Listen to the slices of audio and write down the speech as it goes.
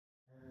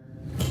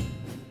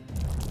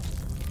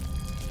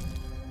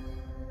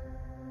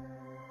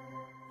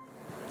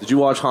Did you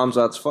watch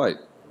Khamzat's fight?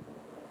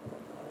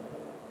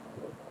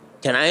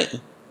 Tonight?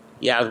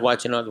 Yeah, I was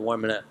watching all the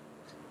warming up.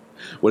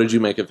 What did you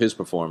make of his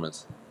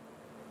performance?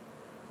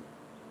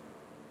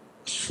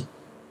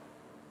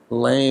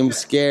 Lame,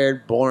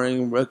 scared,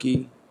 boring,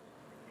 rookie,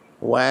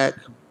 whack,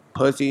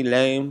 pussy,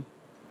 lame,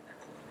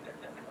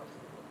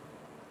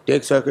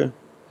 dick sucker.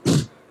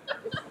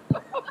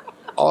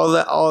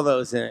 all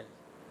those things.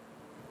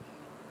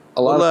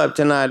 Pull up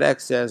tonight,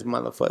 excess,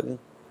 motherfucker.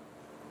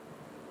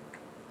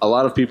 A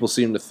lot of people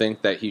seem to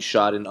think that he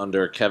shot in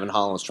under Kevin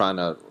Holland's trying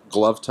to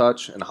glove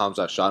touch, and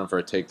Khamzat shot him for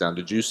a takedown.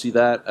 Did you see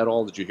that at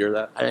all? Did you hear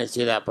that? I didn't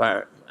see that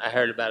part. I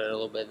heard about it a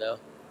little bit, though.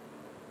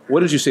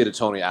 What did you say to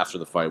Tony after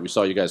the fight? We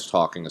saw you guys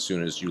talking as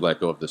soon as you let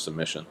go of the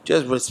submission.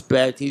 Just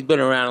respect. He's been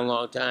around a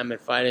long time and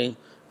fighting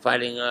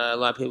a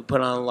lot of people,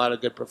 put on a lot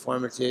of good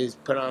performances,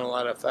 put on a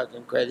lot of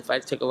fucking crazy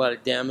fights, took a lot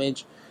of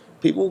damage.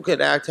 People could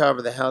act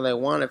however the hell they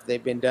want if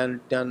they've been done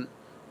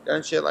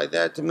shit like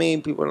that. To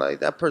me, people are like,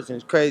 that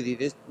person's crazy.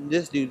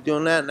 This dude's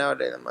doing that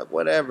nowadays. I'm like,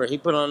 whatever. He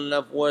put on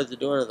enough wars to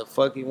do whatever the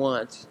fuck he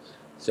wants.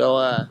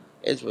 So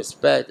it's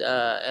respect.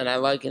 And I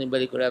like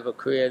anybody who could have a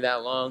career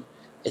that long,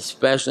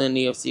 especially in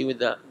the UFC with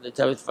the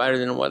toughest fighters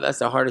in the world. That's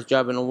the hardest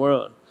job in the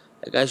world.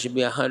 That guy should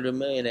be $100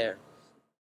 millionaire.